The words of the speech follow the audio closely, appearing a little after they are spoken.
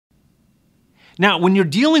Now, when you're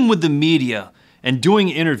dealing with the media and doing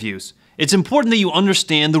interviews, it's important that you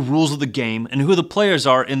understand the rules of the game and who the players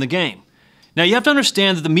are in the game. Now, you have to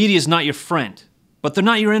understand that the media is not your friend, but they're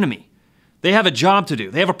not your enemy. They have a job to do.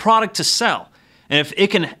 They have a product to sell. And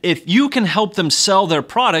if you can help them sell their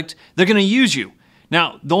product, they're going to use you.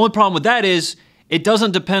 Now, the only problem with that is it doesn't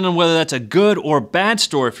depend on whether that's a good or bad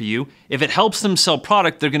story for you. If it helps them sell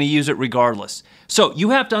product, they're going to use it regardless. So you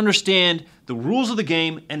have to understand the rules of the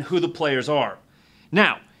game and who the players are.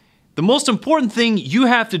 Now, the most important thing you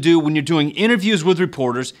have to do when you're doing interviews with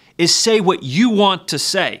reporters is say what you want to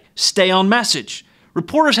say. Stay on message.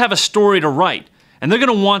 Reporters have a story to write, and they're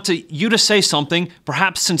going to want you to say something,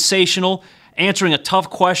 perhaps sensational, answering a tough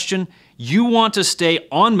question. You want to stay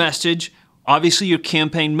on message, obviously your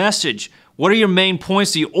campaign message. What are your main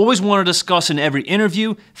points that you always want to discuss in every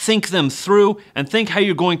interview? Think them through and think how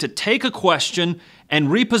you're going to take a question and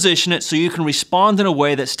reposition it so you can respond in a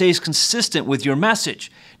way that stays consistent with your message.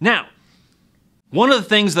 Now, one of the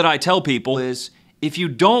things that I tell people is if you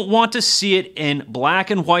don't want to see it in black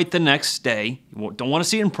and white the next day, you don't want to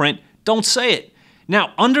see it in print, don't say it.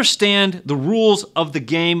 Now, understand the rules of the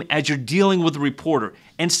game as you're dealing with a reporter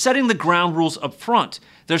and setting the ground rules up front.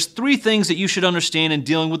 There's 3 things that you should understand in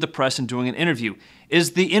dealing with the press and doing an interview.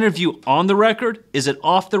 Is the interview on the record? Is it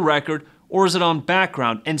off the record? Or is it on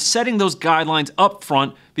background? And setting those guidelines up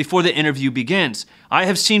front before the interview begins. I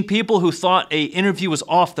have seen people who thought an interview was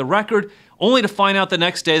off the record, only to find out the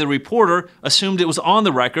next day the reporter assumed it was on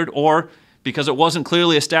the record, or because it wasn't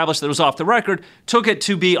clearly established that it was off the record, took it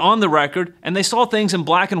to be on the record, and they saw things in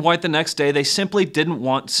black and white the next day they simply didn't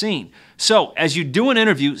want seen. So, as you do an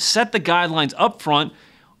interview, set the guidelines up front.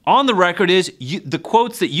 On the record is the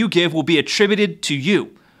quotes that you give will be attributed to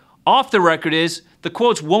you. Off the record is the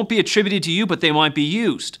quotes won't be attributed to you, but they might be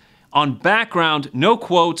used. On background, no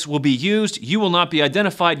quotes will be used. You will not be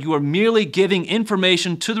identified. You are merely giving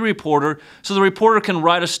information to the reporter so the reporter can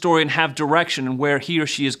write a story and have direction in where he or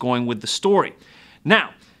she is going with the story.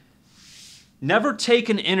 Now, never take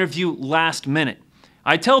an interview last minute.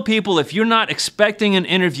 I tell people if you're not expecting an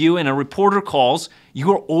interview and a reporter calls,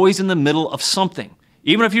 you are always in the middle of something.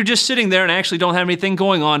 Even if you're just sitting there and actually don't have anything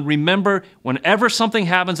going on, remember, whenever something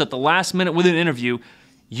happens at the last minute with an interview,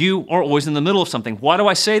 you are always in the middle of something. Why do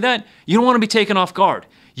I say that? You don't want to be taken off guard.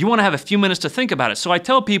 You want to have a few minutes to think about it. So I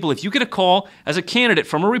tell people if you get a call as a candidate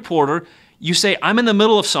from a reporter, you say, I'm in the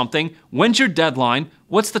middle of something. When's your deadline?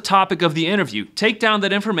 What's the topic of the interview? Take down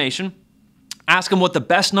that information. Ask them what the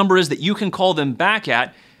best number is that you can call them back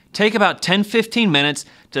at. Take about 10-15 minutes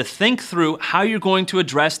to think through how you're going to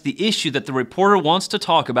address the issue that the reporter wants to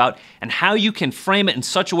talk about and how you can frame it in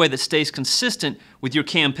such a way that stays consistent with your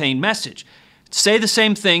campaign message. Say the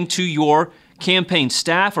same thing to your campaign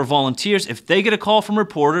staff or volunteers. If they get a call from a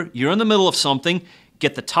reporter, you're in the middle of something,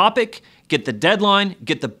 get the topic, get the deadline,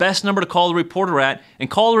 get the best number to call the reporter at, and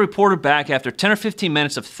call the reporter back after 10 or 15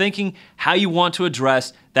 minutes of thinking how you want to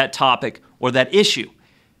address that topic or that issue.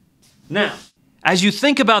 Now, as you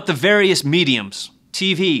think about the various mediums,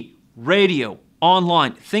 TV, radio,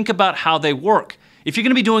 online, think about how they work. If you're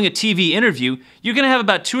going to be doing a TV interview, you're going to have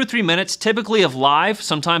about 2 or 3 minutes, typically of live.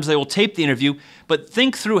 Sometimes they will tape the interview, but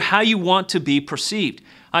think through how you want to be perceived.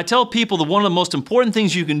 I tell people that one of the most important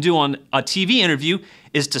things you can do on a TV interview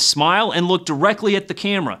is to smile and look directly at the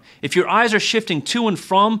camera. If your eyes are shifting to and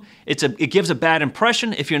from, it gives a bad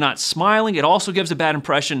impression. If you're not smiling, it also gives a bad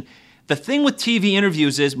impression. The thing with TV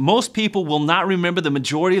interviews is most people will not remember the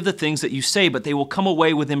majority of the things that you say, but they will come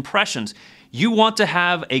away with impressions. You want to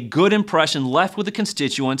have a good impression left with the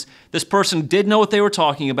constituents. This person did know what they were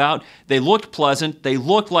talking about. They looked pleasant. They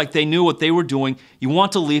looked like they knew what they were doing. You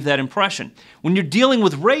want to leave that impression. When you're dealing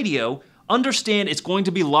with radio, understand it's going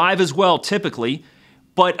to be live as well, typically,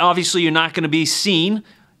 but obviously you're not going to be seen.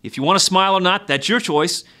 If you want to smile or not, that's your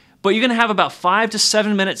choice. But you're going to have about 5 to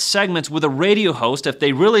 7 minute segments with a radio host. If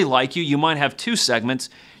they really like you, you might have 2 segments.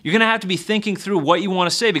 You're going to have to be thinking through what you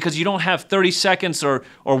want to say because you don't have 30 seconds or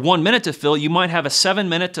 1 minute to fill. You might have a 7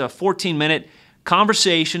 minute to a 14 minute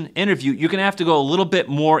conversation, interview. You're going to have to go a little bit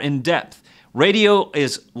more in depth. Radio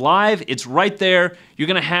is live. It's right there. You're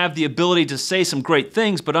going to have the ability to say some great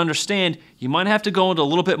things, but understand you might have to go into a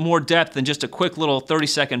little bit more depth than just a quick little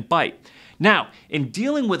 30-second bite. Now, in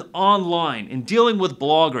dealing with online, in dealing with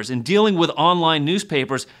bloggers, in dealing with online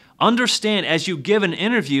newspapers, understand as you give an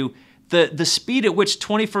interview, the speed at which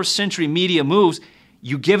 21st century media moves,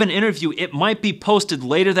 you give an interview, it might be posted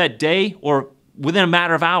later that day or within a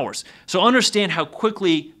matter of hours. So understand how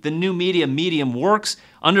quickly the new media medium works.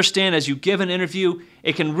 Understand as you give an interview,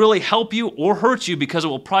 it can really help you or hurt you because it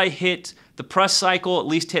will probably hit the press cycle, at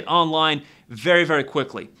least hit online very, very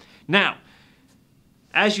quickly. Now,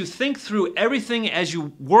 As you think through everything, as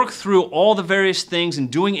you work through all the various things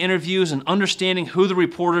and doing interviews and understanding who the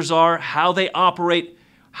reporters are, how they operate,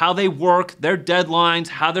 how they work, their deadlines,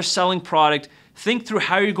 how they're selling product, think through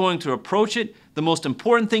how you're going to approach it. The most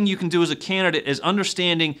important thing you can do as a candidate is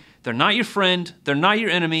understanding they're not your friend, they're not your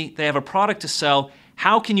enemy, they have a product to sell.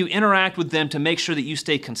 How can you interact with them to make sure that you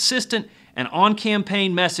stay consistent and on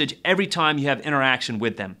campaign message every time you have interaction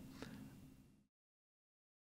with them?